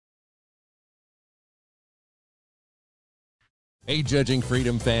Hey, Judging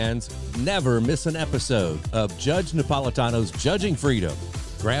Freedom fans, never miss an episode of Judge Napolitano's Judging Freedom.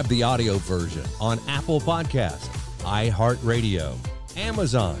 Grab the audio version on Apple Podcasts, iHeartRadio,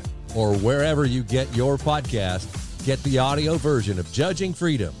 Amazon, or wherever you get your podcast. Get the audio version of Judging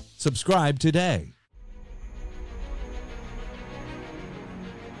Freedom. Subscribe today.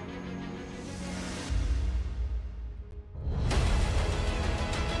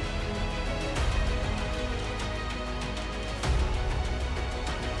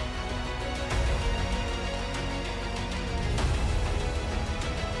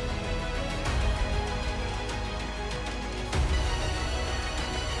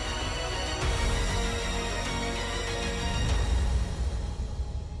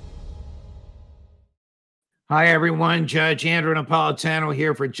 Hi, everyone. Judge Andrew Napolitano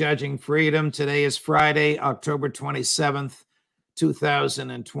here for Judging Freedom. Today is Friday, October 27th,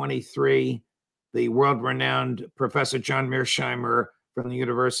 2023. The world-renowned Professor John Mearsheimer from the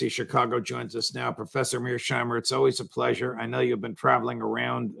University of Chicago joins us now. Professor Mearsheimer, it's always a pleasure. I know you've been traveling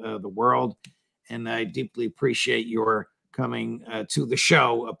around the world, and I deeply appreciate your coming to the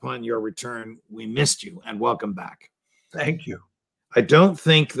show upon your return. We missed you, and welcome back. Thank you. I don't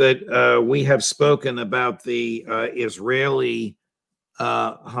think that we have spoken about the Israeli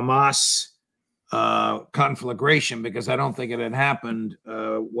Hamas conflagration, because I don't think it had happened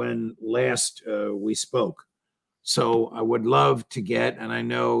when last we spoke. So I would love to get, and I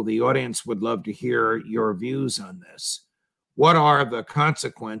know the audience would love to hear your views on this. What are the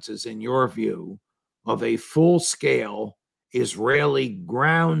consequences, in your view, of a full-scale Israeli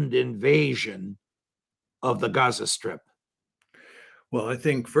ground invasion of the Gaza Strip? Well, I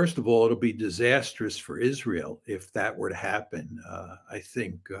think, first of all, it'll be disastrous for Israel if that were to happen. I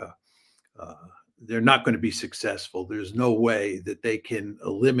think they're not going to be successful. There's no way that they can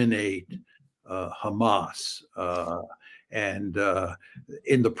eliminate Hamas. And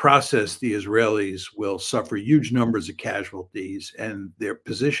in the process, the Israelis will suffer huge numbers of casualties, and their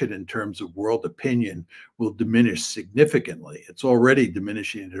position in terms of world opinion will diminish significantly. It's already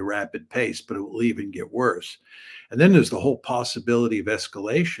diminishing at a rapid pace, but it will even get worse. And then there's the whole possibility of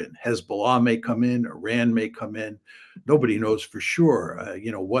escalation. Hezbollah may come in, Iran may come in. Nobody knows for sure,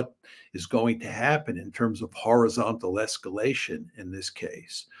 what is going to happen in terms of horizontal escalation in this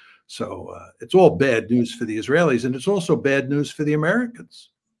case. So it's all bad news for the Israelis, and it's also bad news for the Americans.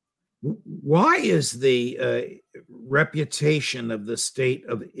 Why is the reputation of the state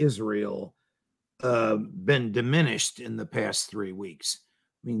of Israel been diminished in the past 3 weeks?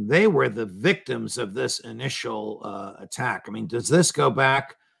 I mean, they were the victims of this initial attack. I mean, does this go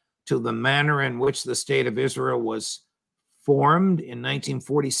back to the manner in which the state of Israel was formed in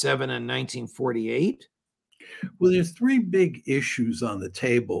 1947 and 1948? Well, there's three big issues on the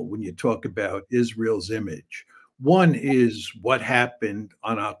table when you talk about Israel's image. One is what happened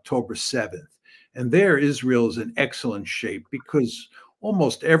on October 7th. And there, Israel is in excellent shape because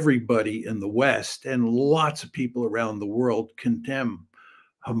almost everybody in the West and lots of people around the world condemn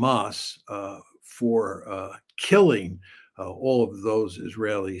Hamas for killing all of those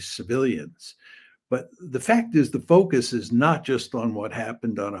Israeli civilians. But the fact is, the focus is not just on what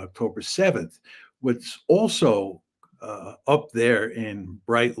happened on October 7th. What's also up there in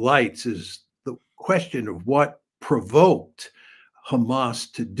bright lights is the question of what provoked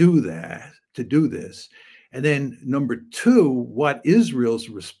Hamas to do this. And then number two, what Israel's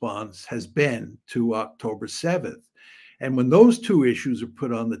response has been to October 7th. And when those two issues are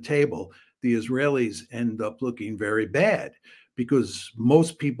put on the table, the Israelis end up looking very bad, because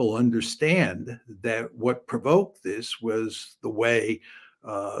most people understand that what provoked this was the way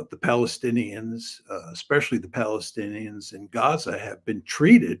the Palestinians, especially the Palestinians in Gaza, have been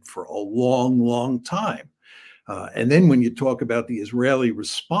treated for a long, long time. And then when you talk about the Israeli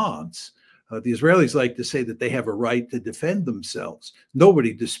response, the Israelis like to say that they have a right to defend themselves.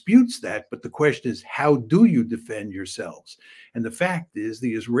 Nobody disputes that, but the question is, how do you defend yourselves? And the fact is,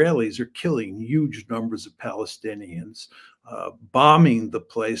 the Israelis are killing huge numbers of Palestinians, bombing the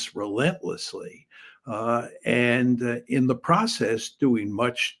place relentlessly, and in the process doing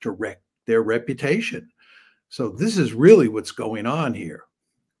much to wreck their reputation. So this is really what's going on here.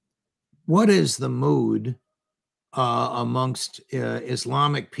 What is the mood amongst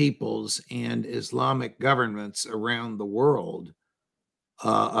Islamic peoples and Islamic governments around the world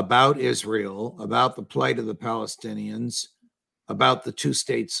about Israel, about the plight of the Palestinians, about the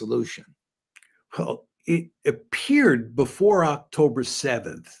two-state solution? Well, it appeared before October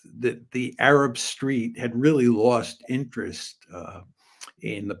 7th that the Arab street had really lost interest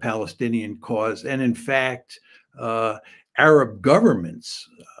in the Palestinian cause. And in fact, Arab governments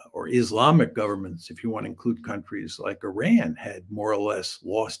or Islamic governments, if you want to include countries like Iran, had more or less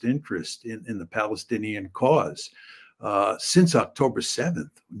lost interest in the Palestinian cause. Since October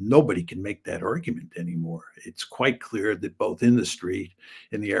 7th, nobody can make that argument anymore. It's quite clear that both in the street,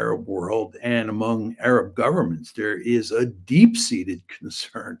 in the Arab world, and among Arab governments, there is a deep-seated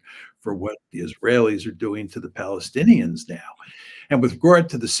concern for what the Israelis are doing to the Palestinians now. And with regard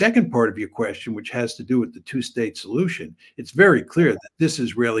to the second part of your question, which has to do with the two-state solution, it's very clear that this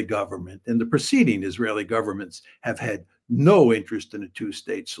Israeli government and the preceding Israeli governments have had no interest in a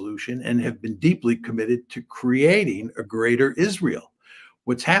two-state solution and have been deeply committed to creating a greater Israel.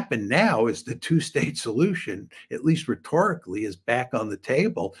 What's happened now is the two-state solution, at least rhetorically, is back on the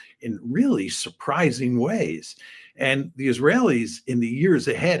table in really surprising ways. And the Israelis in the years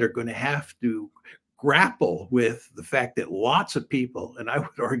ahead are going to have to grapple with the fact that lots of people, and I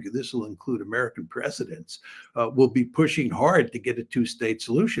would argue this will include American presidents, will be pushing hard to get a two-state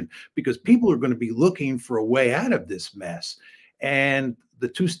solution because people are going to be looking for a way out of this mess. And the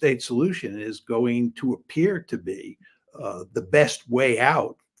two-state solution is going to appear to be the best way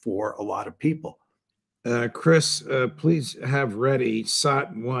out for a lot of people. Chris, please have ready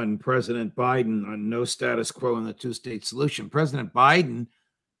SOT 1, President Biden on no status quo in the two-state solution. President Biden,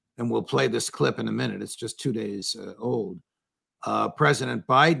 and we'll play this clip in a minute, it's just 2 days old. President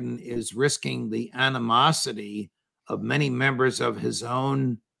Biden is risking the animosity of many members of his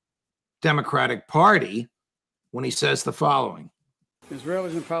own Democratic Party when he says the following.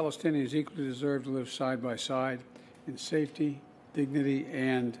 Israelis and Palestinians equally deserve to live side by side in safety, dignity,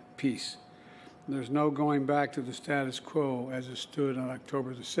 and peace. There's no going back to the status quo as it stood on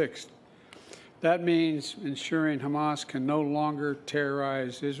October the 6th. That means ensuring Hamas can no longer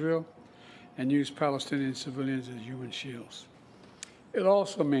terrorize Israel and use Palestinian civilians as human shields. It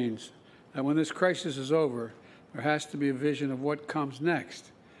also means that when this crisis is over, there has to be a vision of what comes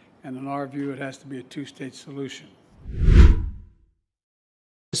next. And in our view, it has to be a two-state solution.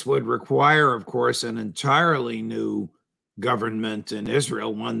 This would require, of course, an entirely new government in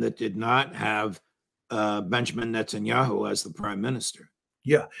Israel, one that did not have Benjamin Netanyahu as the prime minister.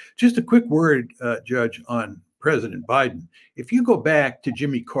 Yeah, just a quick word, Judge, on President Biden. If you go back to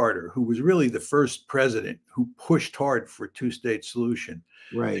Jimmy Carter, who was really the first president who pushed hard for a two-state solution,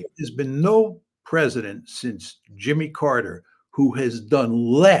 right? There's been no president since Jimmy Carter who has done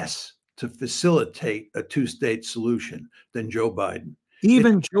less to facilitate a two-state solution than Joe Biden.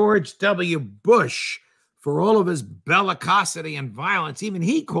 Even George W. Bush, for all of his bellicosity and violence, even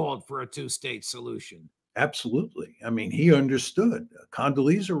he called for a two-state solution. Absolutely. I mean, he understood.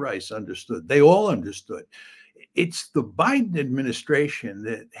 Condoleezza Rice understood. They all understood. It's the Biden administration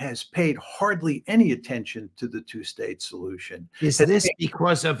that has paid hardly any attention to the two-state solution. Is this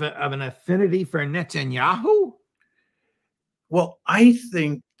because of an affinity for Netanyahu? Well, I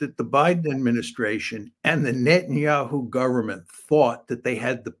think that the Biden administration and the Netanyahu government thought that they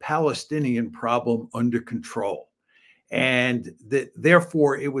had the Palestinian problem under control, and that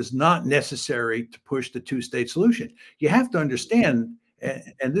therefore it was not necessary to push the two-state solution. You have to understand,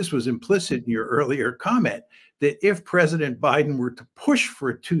 and this was implicit in your earlier comment, that if President Biden were to push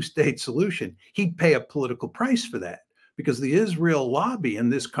for a two-state solution, he'd pay a political price for that, because the Israel lobby in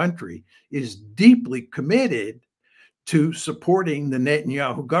this country is deeply committed to supporting the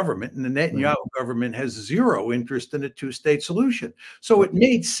Netanyahu government, and the Netanyahu government has zero interest in a two-state solution. So it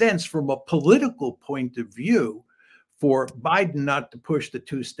made sense from a political point of view for Biden not to push the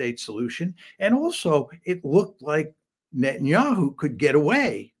two-state solution. And also, it looked like Netanyahu could get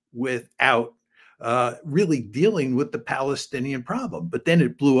away without really dealing with the Palestinian problem. But then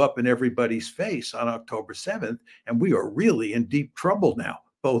it blew up in everybody's face on October 7th, and we are really in deep trouble now,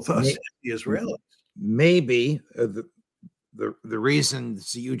 both us and the Israelis. Maybe the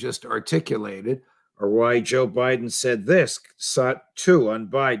reasons you just articulated are why Joe Biden said this. SOT 2 on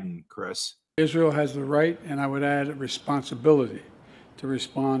Biden, Chris. Israel has the right, and I would add a responsibility, to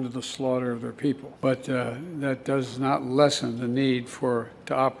respond to the slaughter of their people. But that does not lessen the need to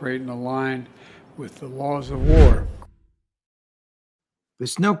operate in a line with the laws of war.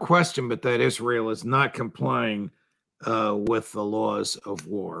 There's no question but that Israel is not complying with the laws of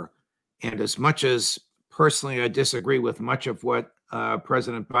war. And as much as personally I disagree with much of what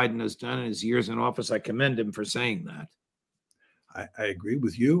President Biden has done in his years in office, I commend him for saying that. I agree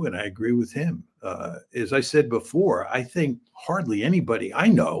with you, and I agree with him. As I said before, I think hardly anybody I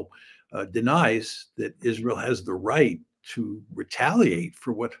know denies that Israel has the right to retaliate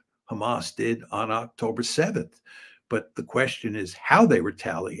for what Hamas did on October 7th. But the question is how they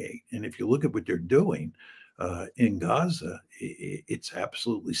retaliate. And if you look at what they're doing in Gaza, it's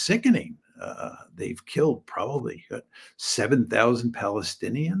absolutely sickening. They've killed probably 7,000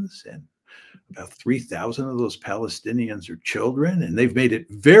 Palestinians, and about 3,000 of those Palestinians are children. And they've made it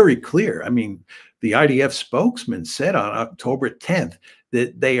very clear. I mean, the IDF spokesman said on October 10th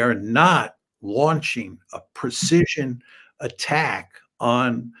that they are not launching a precision attack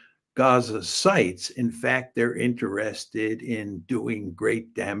on Gaza sites. In fact, they're interested in doing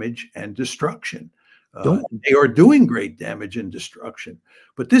great damage and destruction. They are doing great damage and destruction,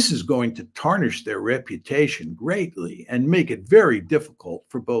 but this is going to tarnish their reputation greatly and make it very difficult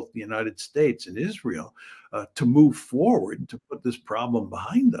for both the United States and Israel to move forward to put this problem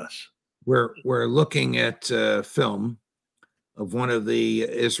behind us. We're looking at film of one of the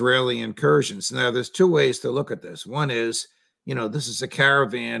Israeli incursions. Now, there's two ways to look at this. One is, this is a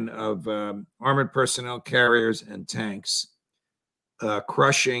caravan of armored personnel carriers and tanks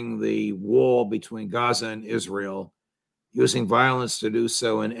crushing the wall between Gaza and Israel, using violence to do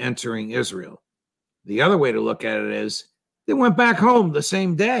so and entering Israel. The other way to look at it is they went back home the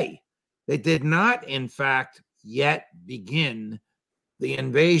same day. They did not, in fact, yet begin the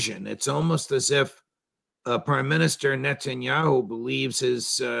invasion. It's almost as if Prime Minister Netanyahu believes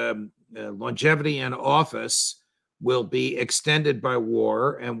his longevity in office will be extended by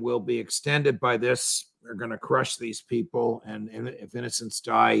war and will be extended by this. They're going to crush these people, and if innocents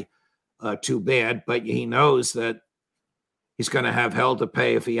die, too bad. But he knows that he's going to have hell to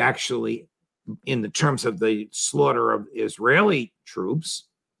pay if he actually, in the terms of the slaughter of Israeli troops,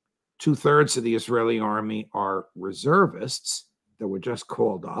 2/3 of the Israeli army are reservists that were just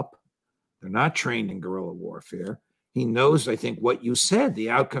called up. They're not trained in guerrilla warfare. He knows, I think, what you said, the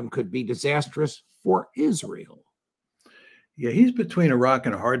outcome could be disastrous for Israel. Yeah, he's between a rock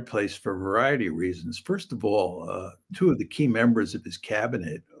and a hard place for a variety of reasons. First of all, two of the key members of his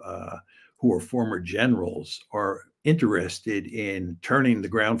cabinet, who are former generals, are interested in turning the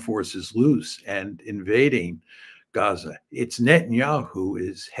ground forces loose and invading Gaza. It's Netanyahu who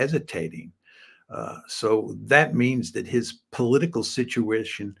is hesitating. So that means that his political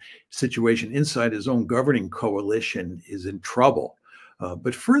situation inside his own governing coalition is in trouble.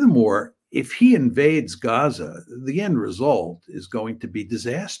 But furthermore, if he invades Gaza, the end result is going to be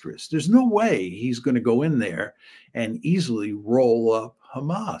disastrous. There's no way he's going to go in there and easily roll up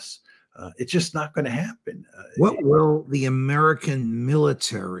Hamas. It's just not going to happen. What will the American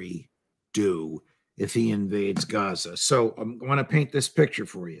military do if he invades Gaza? So I want to paint this picture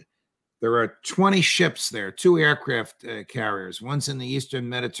for you. There are 20 ships there, 2 aircraft carriers. One's in the Eastern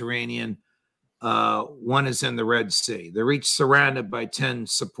Mediterranean. One is in the Red Sea. They're each surrounded by 10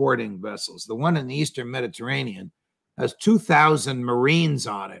 supporting vessels. The one in the Eastern Mediterranean has 2,000 Marines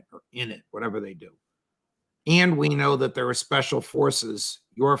on it, or in it, whatever they do. And we know that there are special forces,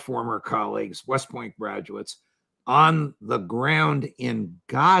 your former colleagues, West Point graduates, on the ground in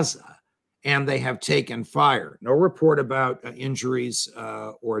Gaza, and they have taken fire. No report about injuries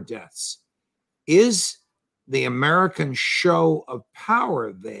or deaths. Is the American show of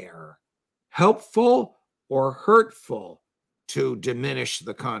power there helpful or hurtful to diminish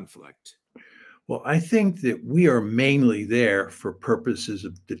the conflict? Well, I think that we are mainly there for purposes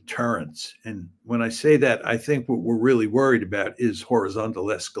of deterrence. And when I say that, I think what we're really worried about is horizontal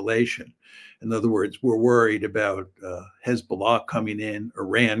escalation. In other words, we're worried about Hezbollah coming in,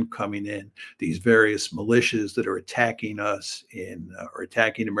 Iran coming in, these various militias that are attacking us or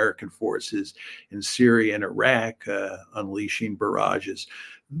attacking American forces in Syria and Iraq, unleashing barrages.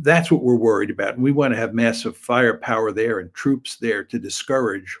 That's what we're worried about. And we want to have massive firepower there and troops there to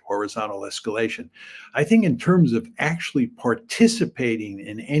discourage horizontal escalation. I think in terms of actually participating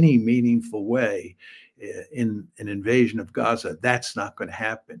in any meaningful way in an invasion of Gaza, that's not going to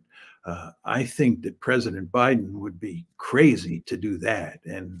happen. I think that President Biden would be crazy to do that.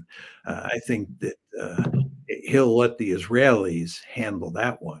 And I think that he'll let the Israelis handle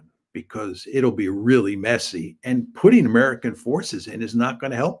that one, because it'll be really messy. And putting American forces in is not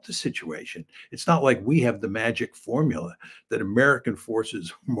going to help the situation. It's not like we have the magic formula that American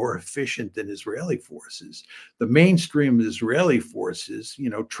forces are more efficient than Israeli forces. The mainstream Israeli forces,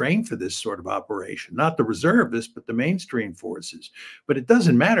 train for this sort of operation, not the reservists, but the mainstream forces. But it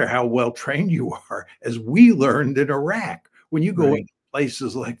doesn't matter how well trained you are, as we learned in Iraq. When you go into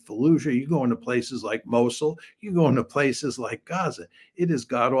places like Fallujah, you go into places like Mosul, you go into places like Gaza, it is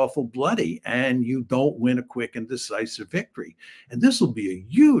god-awful bloody, and you don't win a quick and decisive victory. And this will be a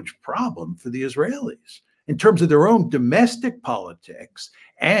huge problem for the Israelis in terms of their own domestic politics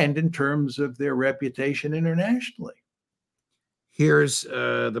and in terms of their reputation internationally. Here's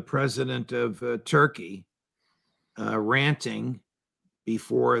the president of Turkey ranting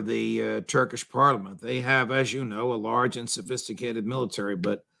before the Turkish parliament. They have, as you know, a large and sophisticated military,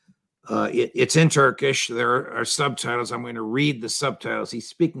 but It's in Turkish. There are subtitles. I'm going to read the subtitles. He's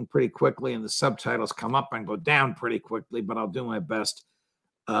speaking pretty quickly, and the subtitles come up and go down pretty quickly, but I'll do my best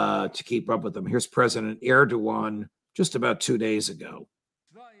to keep up with them. Here's President Erdogan just about 2 days ago.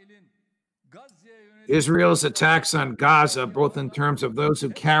 Israel's attacks on Gaza, both in terms of those who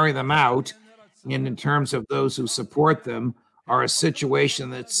carry them out and in terms of those who support them, are a situation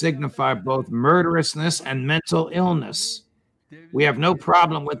that signify both murderousness and mental illness. We have no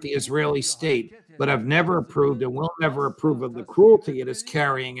problem with the Israeli state, but have never approved and will never approve of the cruelty it is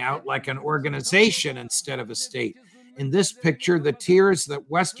carrying out like an organization instead of a state. In this picture, the tears that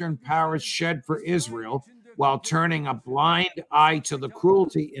Western powers shed for Israel while turning a blind eye to the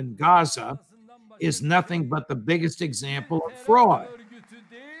cruelty in Gaza is nothing but the biggest example of fraud.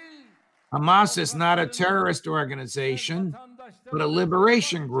 Hamas is not a terrorist organization, but a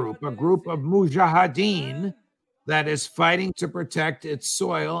liberation group, a group of mujahideen that is fighting to protect its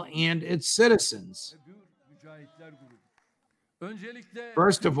soil and its citizens.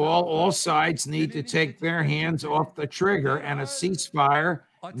 First of all sides need to take their hands off the trigger, and a ceasefire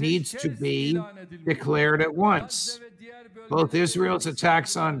needs to be declared at once. Both Israel's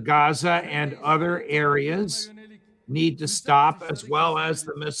attacks on Gaza and other areas need to stop, as well as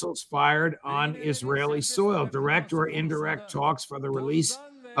the missiles fired on Israeli soil. Direct or indirect talks for the release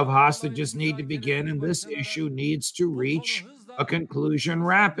of hostages need to begin, and this issue needs to reach a conclusion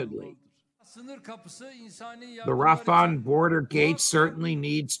rapidly. The Rafah border gate certainly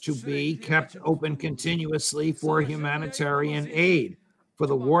needs to be kept open continuously for humanitarian aid. For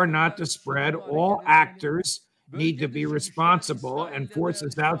the war not to spread, all actors need to be responsible, and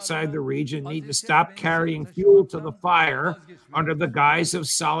forces outside the region need to stop carrying fuel to the fire under the guise of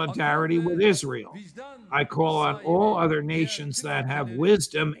solidarity with Israel. I call on all other nations that have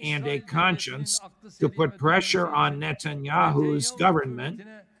wisdom and a conscience to put pressure on Netanyahu's government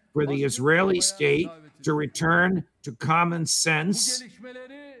for the Israeli state to return to common sense.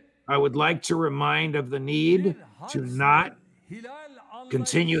 I would like to remind of the need to not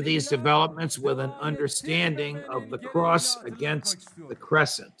continue these developments with an understanding of the cross against the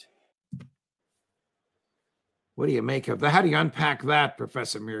crescent. What do you make of that? How do you unpack that,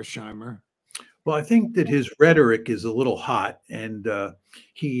 Professor Mearsheimer? Well, I think that his rhetoric is a little hot, and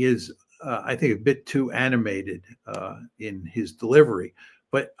he is, I think, a bit too animated in his delivery.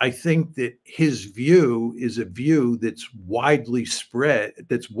 But I think that his view is a view that's widely spread,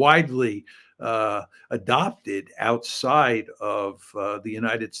 that's widely adopted outside of the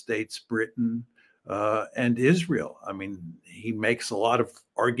United States, Britain, and Israel. I mean, he makes a lot of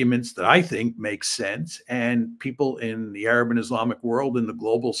arguments that I think make sense, and people in the Arab and Islamic world, in the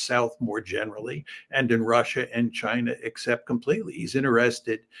global South more generally, and in Russia and China accept completely. He's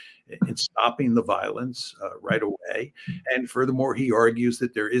interested in stopping the violence right away. And furthermore, he argues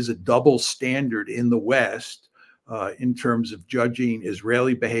that there is a double standard in the West in terms of judging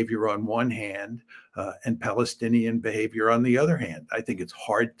Israeli behavior on one hand and Palestinian behavior on the other hand. I think it's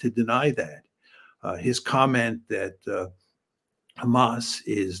hard to deny that. His comment that Hamas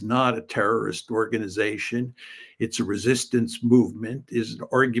is not a terrorist organization, it's a resistance movement, is an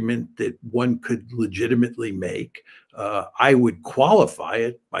argument that one could legitimately make. I would qualify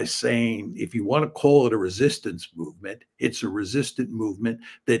it by saying, if you want to call it a resistance movement, it's a resistant movement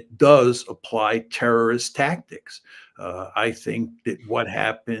that does apply terrorist tactics. I think that what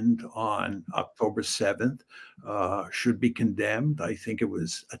happened on October 7th should be condemned. I think it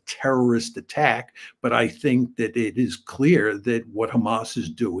was a terrorist attack, but I think that it is clear that what Hamas is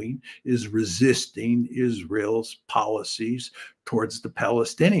doing is resisting Israel's policies towards the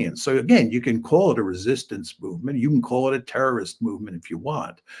Palestinians. So again, you can call it a resistance movement. You can call it a terrorist movement if you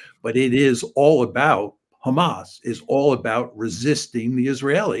want, but it is all about, Hamas is all about resisting the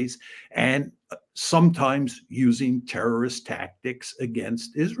Israelis and sometimes using terrorist tactics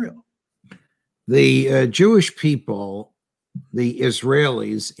against Israel. The Jewish people, the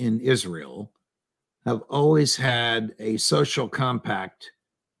Israelis in Israel, have always had a social compact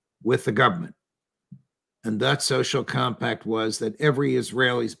with the government. And that social compact was that every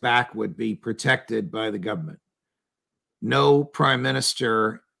Israeli's back would be protected by the government. No prime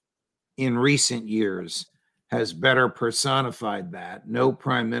minister in recent years has better personified that. No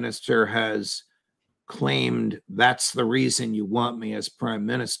prime minister has claimed that's the reason you want me as prime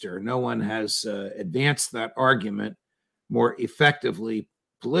minister. No one has advanced that argument more effectively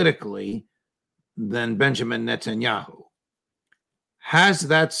politically than Benjamin Netanyahu. Has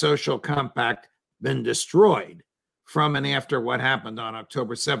that social compact been destroyed from and after what happened on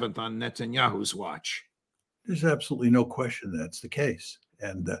October 7th on Netanyahu's watch? There's absolutely no question that's the case.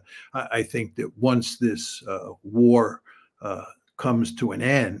 And I think that once this war comes to an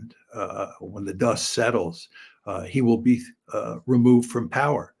end, when the dust settles, he will be removed from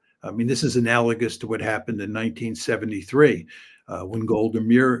power. I mean, this is analogous to what happened in 1973 when Golda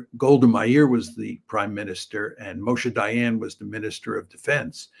Meir was the prime minister and Moshe Dayan was the minister of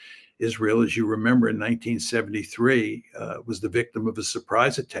defense. Israel, as you remember, in 1973 was the victim of a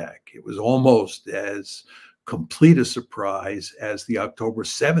surprise attack. It was almost as complete a surprise as the October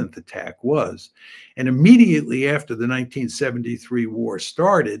 7th attack was. And immediately after the 1973 war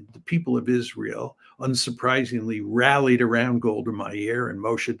started, the people of Israel, unsurprisingly, rallied around Golda Meir and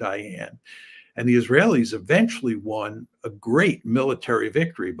Moshe Dayan. And the Israelis eventually won a great military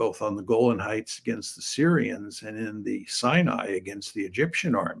victory, both on the Golan Heights against the Syrians and in the Sinai against the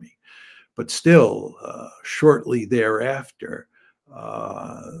Egyptian army. But still, shortly thereafter,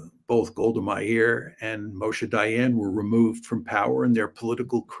 both Golda Meir and Moshe Dayan were removed from power and their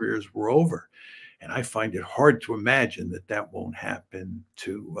political careers were over. And I find it hard to imagine that that won't happen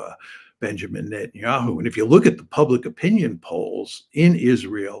to Benjamin Netanyahu. And if you look at the public opinion polls in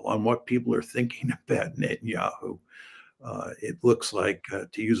Israel on what people are thinking about Netanyahu, it looks like,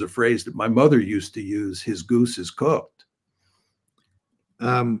 to use a phrase that my mother used to use, his goose is cooked.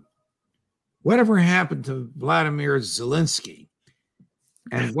 Whatever happened to Vladimir Zelensky?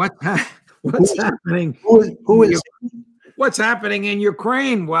 And what's happening? What's happening in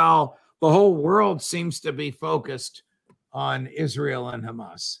Ukraine? Well, the whole world seems to be focused on Israel and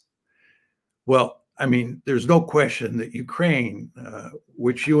Hamas. Well, I mean, there's no question that Ukraine,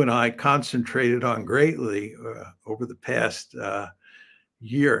 which you and I concentrated on greatly over the past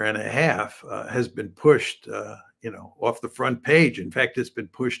year and a half, has been pushed, off the front page. In fact, it's been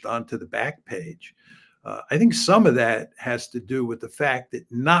pushed onto the back page. I think some of that has to do with the fact that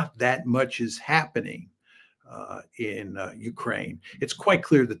not that much is happening in Ukraine. It's quite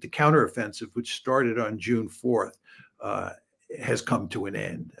clear that the counteroffensive, which started on June 4th, has come to an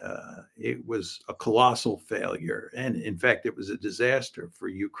end. It was a colossal failure. And in fact, it was a disaster for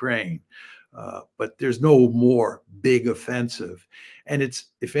Ukraine. But there's no more big offensive. And it's,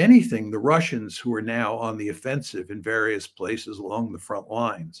 if anything, the Russians who are now on the offensive in various places along the front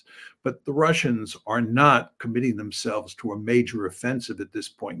lines. But the Russians are not committing themselves to a major offensive at this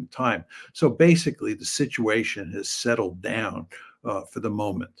point in time. So basically, the situation has settled down for the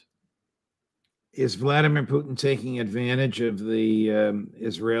moment. Is Vladimir Putin taking advantage of the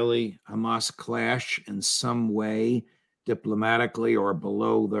Israeli-Hamas clash in some way, diplomatically or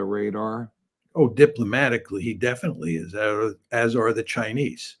below the radar? Oh, diplomatically, he definitely is, as are the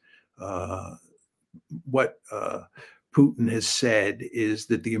Chinese. What Putin has said is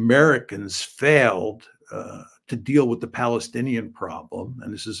that the Americans failed to deal with the Palestinian problem,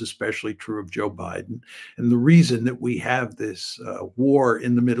 and this is especially true of Joe Biden. And the reason that we have this war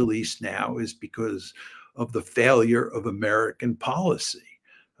in the Middle East now is because of the failure of American policy.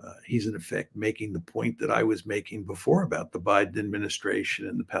 He's in effect making the point that I was making before about the Biden administration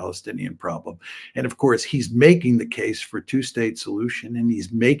and the Palestinian problem. And of course, he's making the case for a two-state solution, and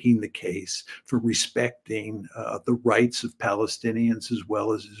he's making the case for respecting the rights of Palestinians as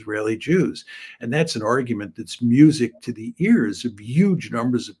well as Israeli Jews. And that's an argument that's music to the ears of huge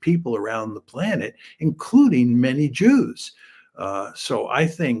numbers of people around the planet, including many Jews. So I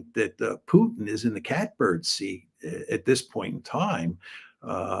think that Putin is in the catbird seat at this point in time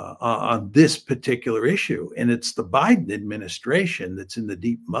on this particular issue. And it's the Biden administration that's in the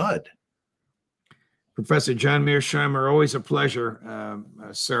deep mud. Professor John Mearsheimer, always a pleasure,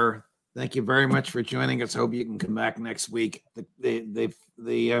 sir. Thank you very much for joining us. Hope you can come back next week. The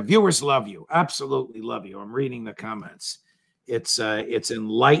viewers love you, absolutely love you. I'm reading the comments. It's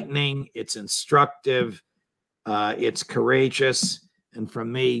enlightening, it's instructive, it's courageous, and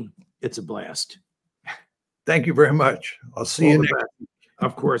from me, it's a blast. Thank you very much. I'll see you next week.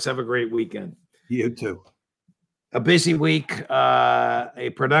 Of course. Have a great weekend. You too. A busy week,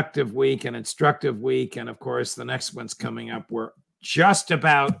 a productive week, an instructive week. And of course, the next one's coming up. We're just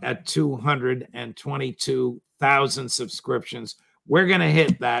about at 222,000 subscriptions. We're going to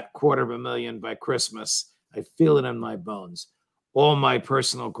hit that 250,000 by Christmas. I feel it in my bones. All my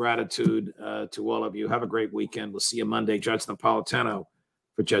personal gratitude to all of you. Have a great weekend. We'll see you Monday. Judge Napolitano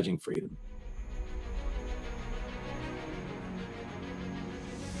for Judging Freedom.